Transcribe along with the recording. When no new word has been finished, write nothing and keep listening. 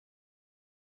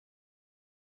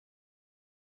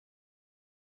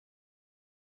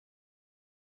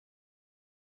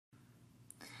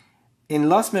In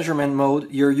loss measurement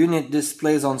mode, your unit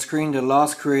displays on screen the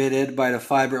loss created by the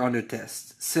fiber under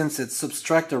test, since it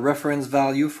subtracts a reference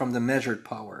value from the measured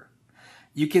power.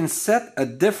 You can set a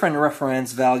different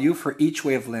reference value for each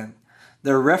wavelength.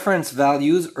 The reference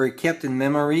values are kept in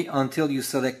memory until you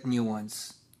select new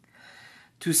ones.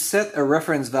 To set a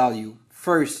reference value,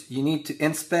 first you need to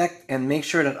inspect and make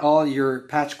sure that all your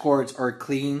patch cords are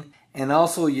clean, and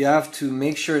also you have to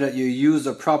make sure that you use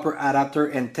the proper adapter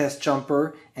and test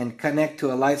jumper and connect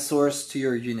to a light source to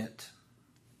your unit.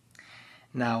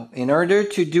 Now, in order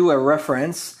to do a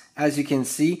reference, as you can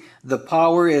see, the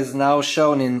power is now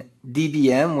shown in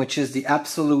dBm, which is the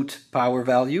absolute power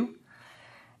value.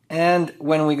 And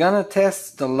when we're going to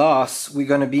test the loss, we're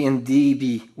going to be in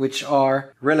dB, which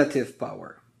are relative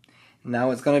power.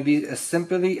 Now it's going to be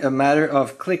simply a matter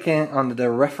of clicking on the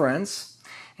reference.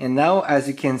 And now, as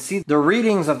you can see, the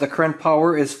readings of the current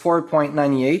power is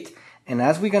 4.98. And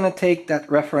as we're going to take that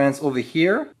reference over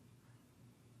here,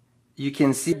 you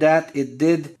can see that it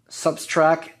did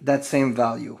subtract that same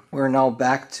value. We're now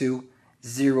back to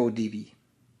 0 dB.